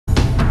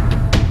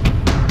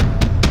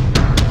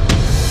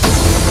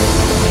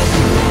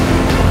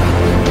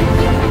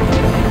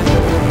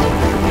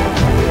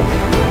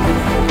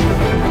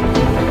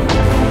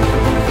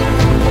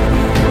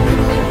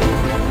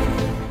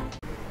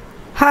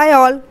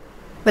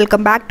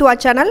Welcome back to our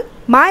channel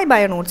My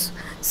Bio Notes.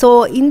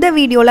 So in the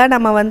video la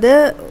nama vandu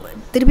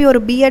திருப்பி ஒரு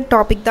B.Ed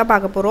topic தான்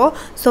பார்க்க போறோம்.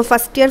 So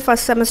first year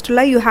first semester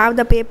la you have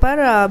the paper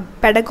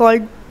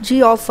pedagogy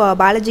of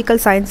biological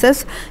sciences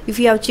if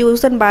you have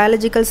chosen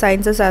biological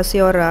sciences as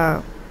your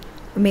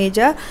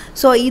major.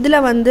 So idla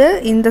vandu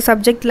in the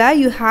subject la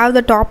you have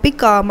the topic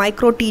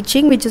micro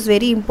teaching, which is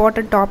very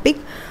important topic.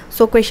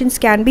 So questions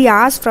can be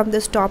asked from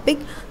this topic.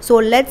 So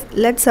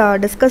let's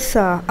discuss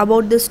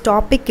about this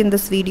topic in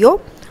this video.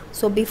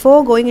 So before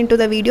going into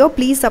the video,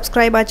 please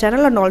subscribe our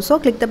channel and also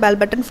click the bell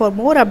button for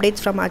more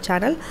updates from our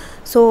channel.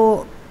 So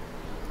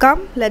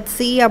come, let's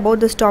see about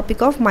this topic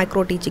of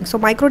micro teaching. So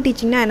micro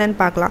teaching na enna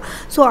paakalam.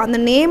 So அந்த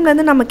நேம்ல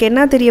இருந்து நமக்கு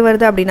என்ன தெரிய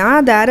வருது அப்படினா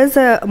there is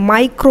a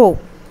micro.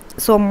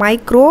 So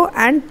micro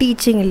and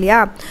teaching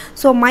இல்லையா.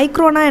 So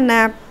micro na என்ன,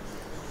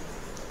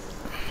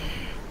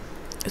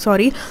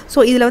 sorry, so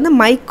இதுல வந்து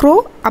micro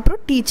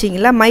அப்புறம் teaching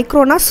இல்ல.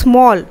 micro na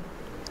small,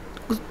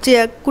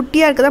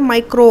 குட்டியா இருக்குதா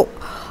micro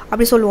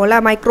அப்படி சொல்லுவோம்ல,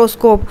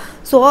 microscope.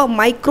 So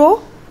micro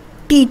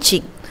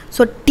teaching,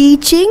 so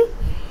teaching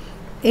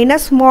in a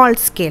small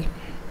scale.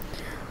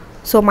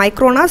 So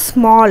மைக்ரோனா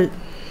small,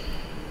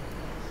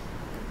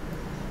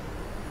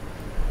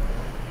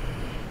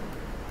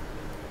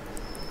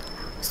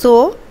 so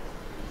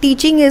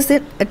teaching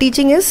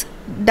is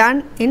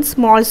done in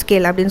small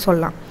scale அப்படின்னு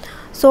சொல்லலாம்.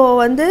 ஸோ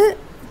வந்து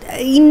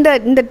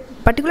இந்த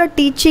particular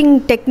teaching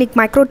technique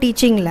micro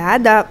teaching la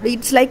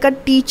it's like a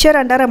teacher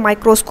under a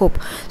microscope.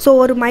 So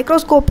ஒரு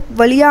microscope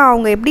வழியா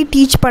அவங்க எப்படி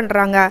teach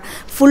பண்றாங்க,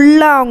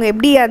 ஃபுல்லா அவங்க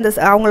எப்படி அந்த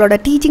அவங்களோட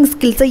டீச்சிங்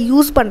ஸ்கில்ஸை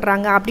யூஸ்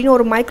பண்றாங்க அப்படின்னு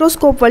ஒரு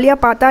மைக்ரோஸ்கோப் வழியா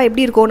பார்த்தா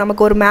எப்படி இருக்கும்,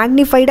 நமக்கு ஒரு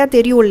மேக்னிஃபைடா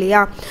தெரியும்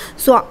இல்லையா.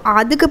 ஸோ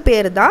அதுக்கு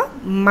பேர் தான்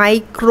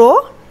மைக்ரோ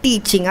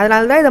டீச்சிங்.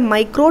 அதனால தான் இதை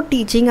மைக்ரோ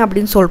டீச்சிங்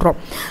அப்படின்னு சொல்கிறோம்.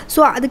 ஸோ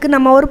அதுக்கு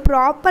நம்ம ஒரு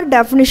ப்ராப்பர்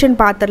டெஃபினிஷன்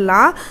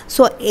பார்த்துடலாம்.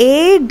 So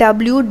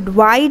A.W.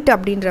 Dwight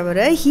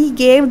அப்படின்றவர் he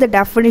gave the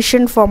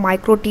definition for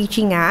micro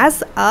teaching as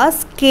a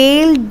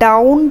scale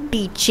down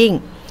teaching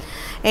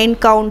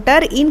encounter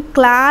in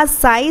class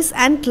size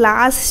and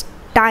class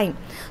time.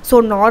 So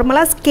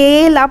நார்மலாக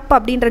ஸ்கேல் அப்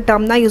அப்படின்ற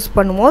டேர்ம் தான் யூஸ்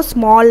பண்ணுவோம்.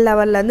 ஸ்மால்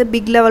லெவல்லேருந்து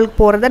பிக் லெவலுக்கு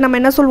போகிறத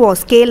நம்ம என்ன சொல்லுவோம்,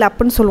 ஸ்கேல்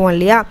அப்புன்னு சொல்லுவோம்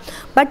இல்லையா.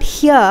 But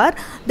here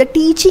the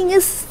teaching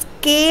is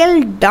scale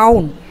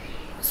down.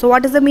 So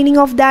what is the meaning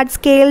of that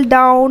scale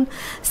down?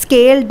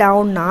 Scale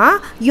down na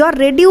you are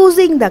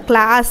reducing the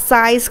class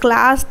size,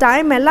 class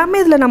time எல்லாமே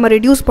இதில் நம்ம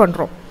reduce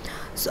பண்ணுறோம்.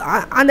 ஸோ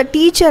அந்த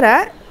டீச்சரை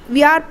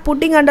we are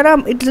putting under a,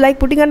 it's like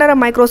putting under a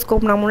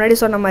microscope நான் முன்னாடி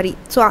சொன்ன மாதிரி.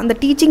 ஸோ அந்த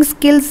டீச்சிங்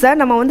ஸ்கில்ஸை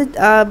நம்ம வந்து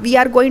we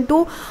are going to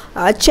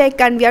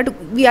check and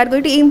we are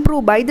going to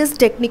improve by this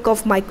technique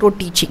of micro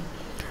teaching.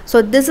 So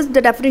this is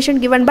the definition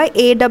given by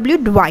A.W.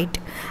 Dwight.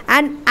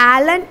 And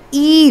Alan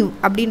Eve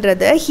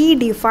அப்படின்றது he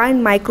defined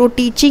micro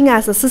teaching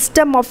as a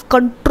system of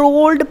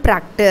controlled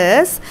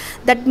practice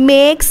that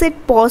makes it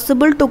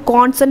possible to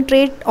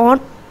concentrate on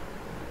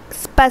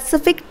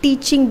specific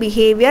teaching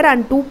behavior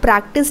and to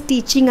practice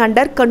teaching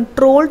under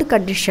controlled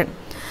condition.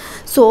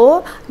 So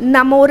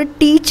நம்ம ஒரு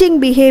teaching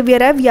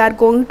behavior we are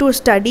going to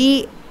study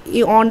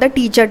on the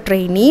teacher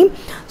trainee.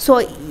 So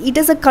it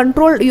is a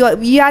control,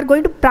 we are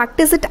going to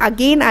practice it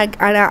again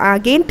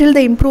till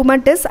the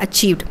improvement is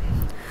achieved.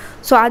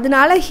 So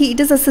adunala it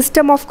is a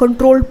system of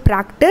controlled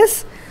practice.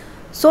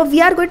 So we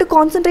are going to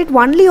concentrate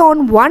only on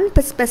one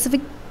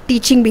specific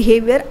teaching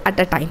behavior at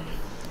a time.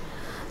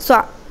 So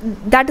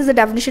that is the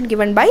definition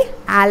given by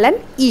Alan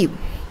Eve.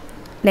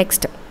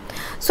 Next,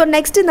 so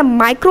next in the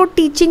micro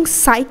teaching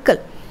cycle.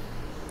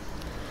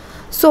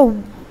 So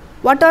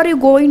what are you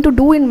going to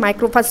do in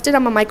micro? First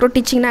நம்ம micro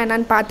teaching na enna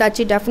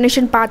பார்த்தாச்சு,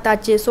 definition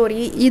பார்த்தாச்சு. So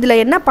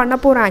இதில் என்ன பண்ண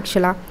போகிறோம்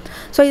ஆக்சுவலாக.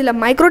 So இதில்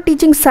micro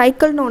teaching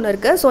சைக்கிள்னு ஒன்று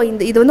இருக்குது. ஸோ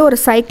இது வந்து ஒரு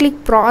சைக்ளிக்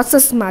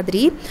ப்ராசஸ்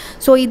மாதிரி.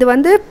 ஸோ இது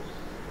வந்து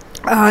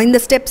இந்த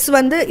ஸ்டெப்ஸ்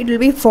வந்து it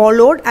will be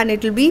followed and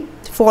it will be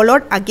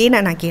followed again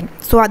and again.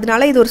 So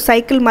அதனால இது ஒரு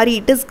சைக்கிள் மாதிரி,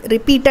 it is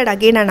repeated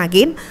again and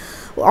again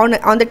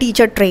on the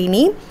teacher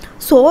trainee.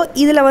 So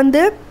இதில்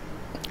வந்து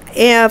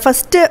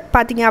ஃபஸ்ட்டு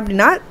பார்த்தீங்க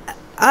அப்படின்னா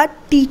a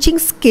teaching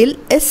skill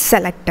is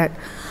selected.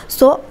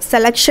 So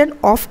selection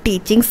of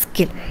teaching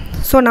skill.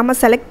 So நம்ம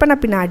select பண்ண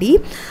பின்னாடி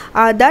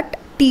that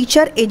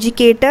teacher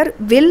educator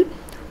will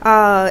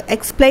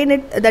explain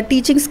it, the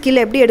teaching skill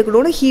எப்படி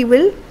எடுக்கணும்னு he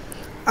will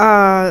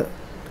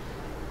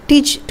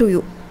teach to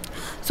you.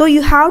 So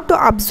you have to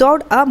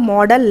observe a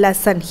model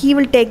lesson. He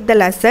will take the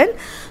lesson.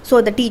 So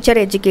the teacher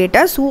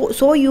educator,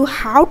 so you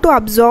have to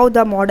observe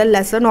the model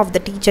lesson of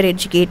the teacher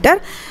educator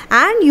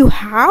and you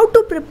have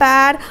to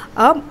prepare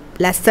a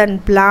lesson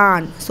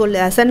plan. So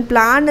lesson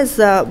plan is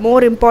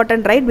more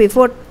important, right,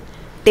 before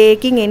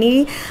taking any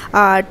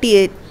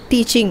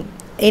teaching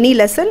any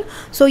lesson.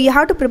 So you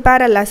have to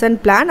prepare a lesson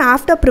plan.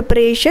 After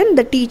preparation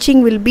the teaching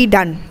will be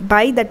done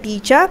by the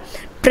teacher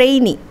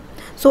trainee.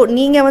 So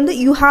நீங்க வந்து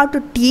you have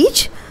to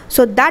teach.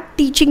 So that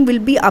teaching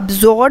will be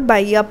absorbed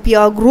by a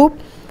peer group.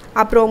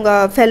 அப்புறம்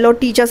உங்கள் fellow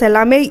teachers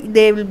எல்லாமே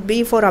they will be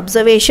for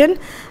observation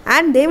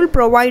and they will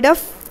provide a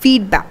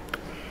feedback.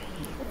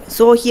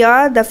 So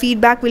here the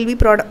feedback will be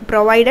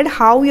provided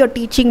how your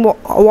teaching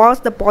was,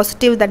 the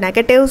positive, the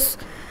negatives.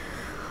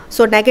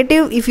 So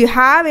negative, if you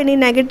have any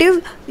negative,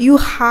 you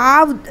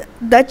have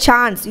the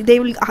chance, they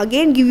will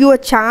again give you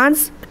a chance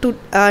to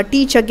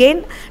teach again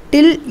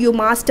till you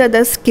master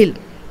the skill,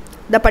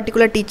 the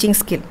particular teaching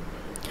skill.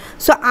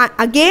 So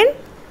again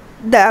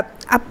the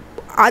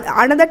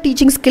another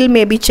teaching skill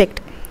may be checked.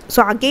 So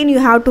again you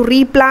have to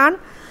replan,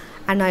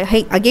 and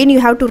again you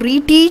have to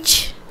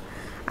reteach,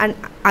 and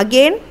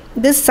again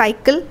this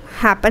cycle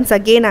happens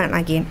again and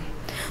again.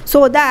 So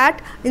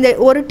that in the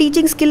or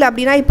teaching skill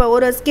abdina ipa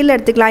or skill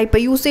eduthukalam, ipa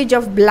usage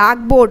of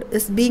blackboard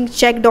is being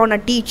checked on a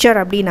teacher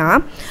abdina.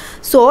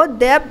 So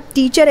the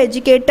teacher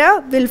educator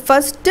will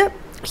first,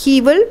 he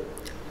will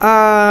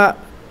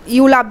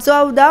you will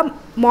observe the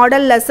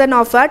model lesson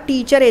of a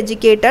teacher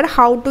educator,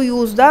 how to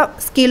use the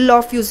skill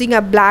of using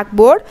a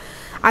blackboard.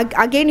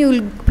 Again you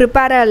will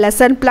prepare a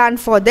lesson plan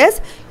for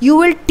this, you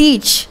will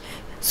teach.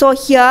 So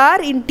here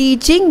in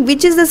teaching,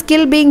 which is the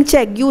skill being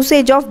checked?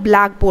 Usage of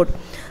blackboard.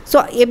 So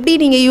எப்படி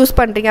நீங்க use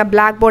பண்றீங்க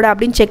blackboard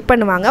அப்படினு check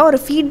பண்ணுவாங்க, ஒரு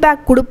feedback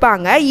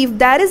கொடுப்பாங்க. If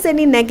there is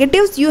any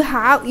negatives,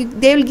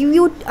 they will give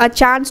you a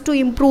chance to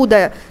improve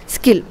the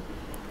skill.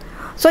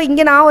 So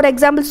இங்க நான் ஒரு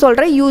எக்ஸாம்பிள்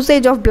சொல்றேன்,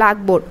 usage of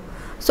blackboard.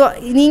 So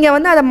நீங்க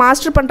வந்து அதை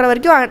மாஸ்டர் பண்ற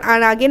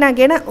வரைக்கும் again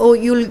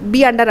you will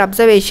be under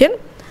observation,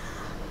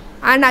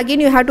 and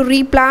again you have to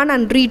replan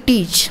and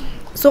reteach.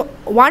 So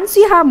once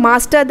you have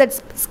mastered that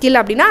skill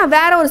அப்படினா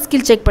வேற ஒரு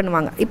skill செக்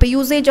பண்ணுவாங்க. இப்போ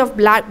usage of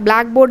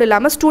blackboard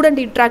இல்லாம student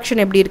interaction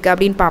எப்படி இருக்கு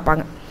அப்படினு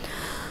பாப்பாங்க.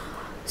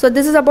 So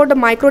this is about the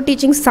micro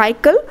teaching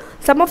cycle.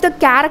 Some of the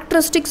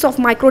characteristics of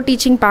micro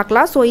teaching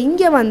பார்க்கலாம். So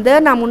இங்க வந்து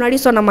நான் முன்னாடி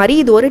சொன்ன மாதிரி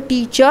இது ஒரு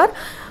teacher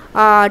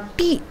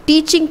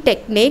teaching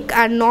technique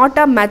and not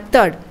a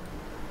method.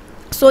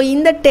 So in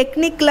the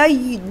technique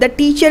the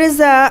teacher is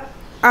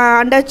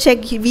under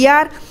check. We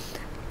are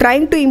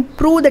trying to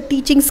improve the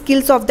teaching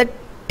skills of the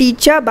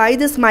teacher by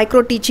this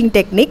micro teaching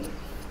technique,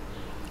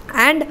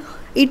 and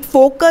it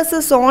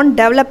focuses on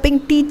developing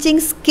teaching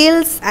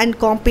skills and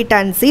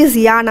competencies.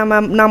 Yeah,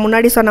 na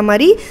munadi sonna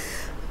mari,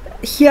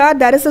 here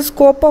there is a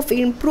scope of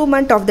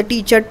improvement of the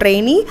teacher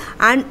trainee,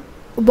 and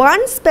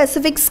one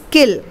specific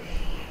skill,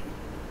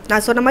 na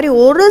sonna mari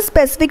oru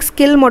specific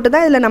skill mottum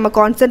da idla nama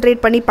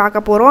concentrate panni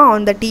paaka porom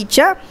on the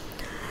teacher,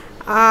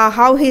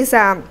 how his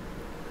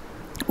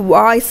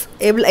voice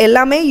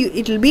ellame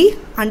it will be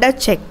under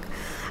check.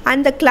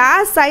 And the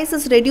class size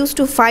is reduced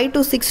to 5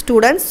 to 6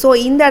 students. So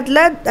in that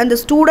and the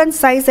student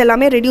size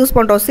ellame reduce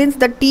pandrom, since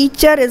the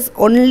teacher is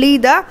only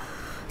the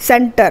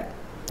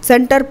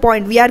center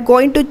point. We are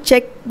going to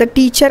check the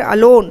teacher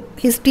alone,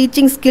 his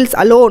teaching skills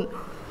alone.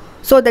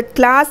 So the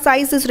class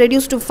size is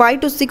reduced to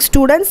 5 to 6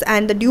 students,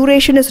 and the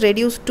duration is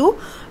reduced to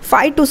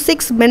 5 to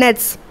 6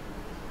 minutes.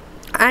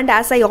 And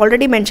as I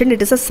already mentioned,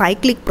 it is a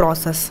cyclic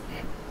process.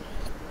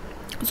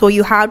 So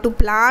you have to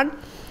plan,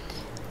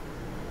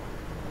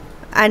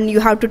 and you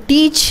have to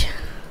teach,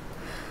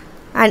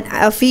 and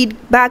a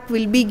feedback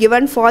will be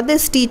given for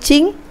this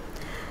teaching,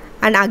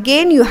 and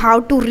again you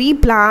have to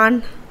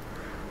replan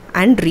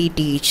and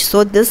reteach.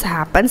 So this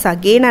happens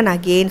again and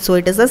again. So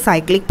it is a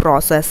cyclic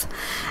process,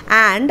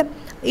 and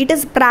it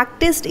is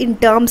practiced in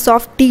terms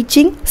of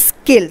teaching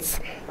skills.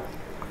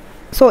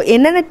 So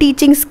enna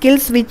teaching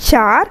skills which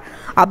are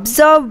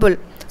observable.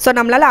 So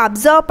nammala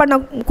observe panna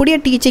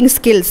kudiya teaching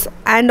skills,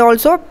 and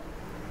also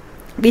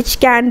which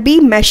can be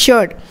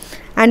measured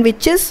and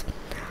which is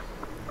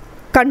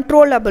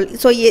controllable.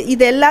 So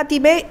idu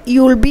ellathiyume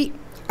you will be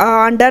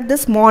under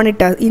this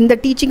monitor. In the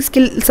teaching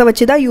skills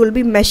vachida you will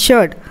be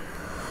measured,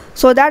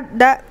 so that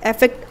the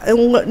effect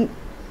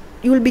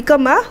you will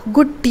become a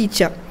good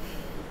teacher.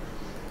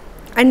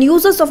 And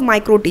uses of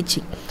micro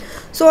teaching.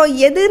 So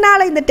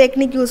எதனால இந்த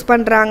technique use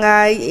பண்ணுறாங்க?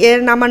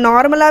 நம்ம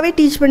நார்மலாகவே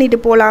teach பண்ணிட்டு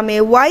போகலாமே.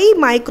 why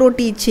micro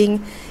teaching?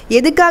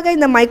 எதுக்காக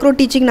இந்த micro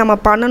teaching நம்ம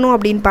பண்ணணும்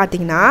அப்படின்னு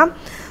பார்த்தீங்கன்னா,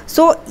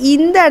 ஸோ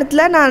இந்த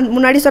இடத்துல நான்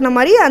முன்னாடி சொன்ன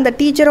மாதிரி அந்த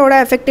டீச்சரோட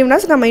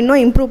எஃபெக்டிவ்னஸ் நம்ம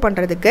இன்னும் இம்ப்ரூவ்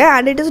பண்ணுறதுக்கு,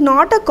 and it is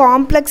not a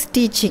complex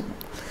teaching.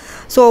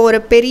 So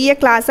ஒரு பெரிய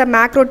கிளாஸை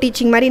மேக்ரோ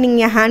டீச்சிங் மாதிரி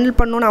நீங்கள் ஹேண்டில்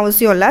பண்ணணுன்னு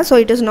அவசியம் இல்லை. So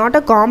it is not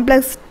a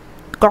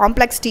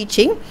complex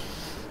teaching,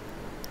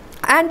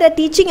 and the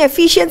teaching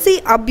efficiency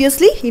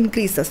obviously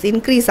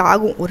increase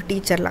ஆகும் ஒரு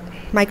டீச்சரில்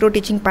மைக்ரோ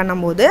டீச்சிங்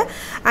பண்ணும்போது,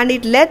 and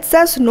it lets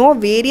us know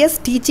various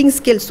teaching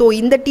skills. So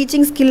இந்த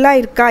டீச்சிங் ஸ்கில்லாம்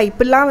இருக்கா,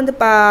 இப்படிலாம் வந்து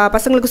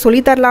பசங்களுக்கு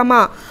சொல்லித்தரலாமா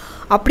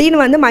அப்படின்னு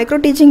வந்து மைக்ரோ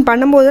டீச்சிங்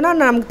பண்ணும்போதுனா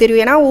நமக்கு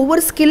தெரியும். ஏன்னா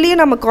ஒவ்வொரு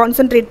ஸ்கில்லையும் நம்ம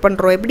கான்சென்ட்ரேட்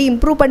பண்ணுறோம், எப்படி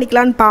இம்ப்ரூவ்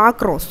பண்ணிக்கலான்னு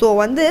பார்க்குறோம். ஸோ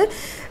வந்து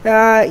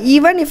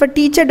even if a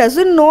teacher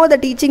doesn't know the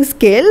teaching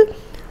skill,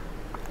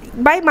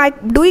 by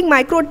doing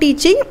micro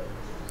teaching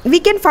we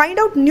can find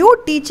out new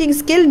teaching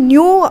skill,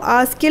 new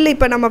skill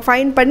இப்போ நம்ம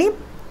ஃபைண்ட் பண்ணி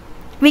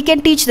we can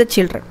teach the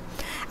children,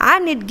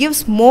 and it gives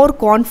more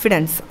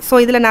confidence. So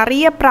இதில்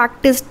நிறைய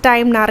practice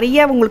time,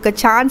 நிறைய உங்களுக்கு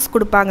chance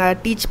கொடுப்பாங்க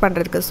teach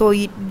பண்ணுறதுக்கு. So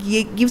it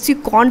gives you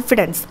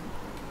confidence.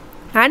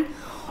 And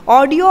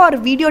audio or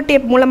video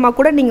tape மூலமாக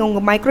கூட நீங்கள்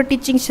உங்கள் மைக்ரோ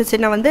டீச்சிங்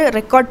செஷனை வந்து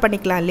ரெக்கார்ட்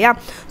பண்ணிக்கலாம் இல்லையா.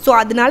 ஸோ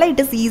அதனால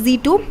it is easy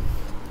to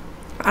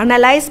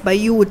analyse by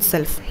you it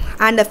self,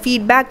 and a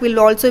feedback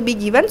will also be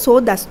given. So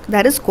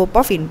there is scope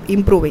of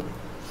improving.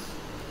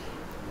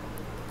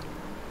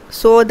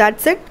 So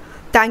that's it.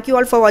 Thank you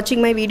all for watching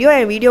my video.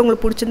 And video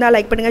உங்களுக்கு பிடிச்சிருந்தா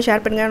like பண்ணுங்க,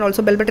 share பண்ணுங்க, and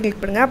also bell button click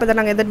பண்ணுங்க. அப்பதான்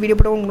நாங்க எந்த video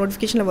போடுறோம் உங்களுக்கு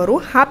நோட்டிஃபிகேஷன்ல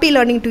வரும். Happy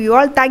learning to you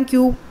all. Thank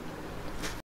you.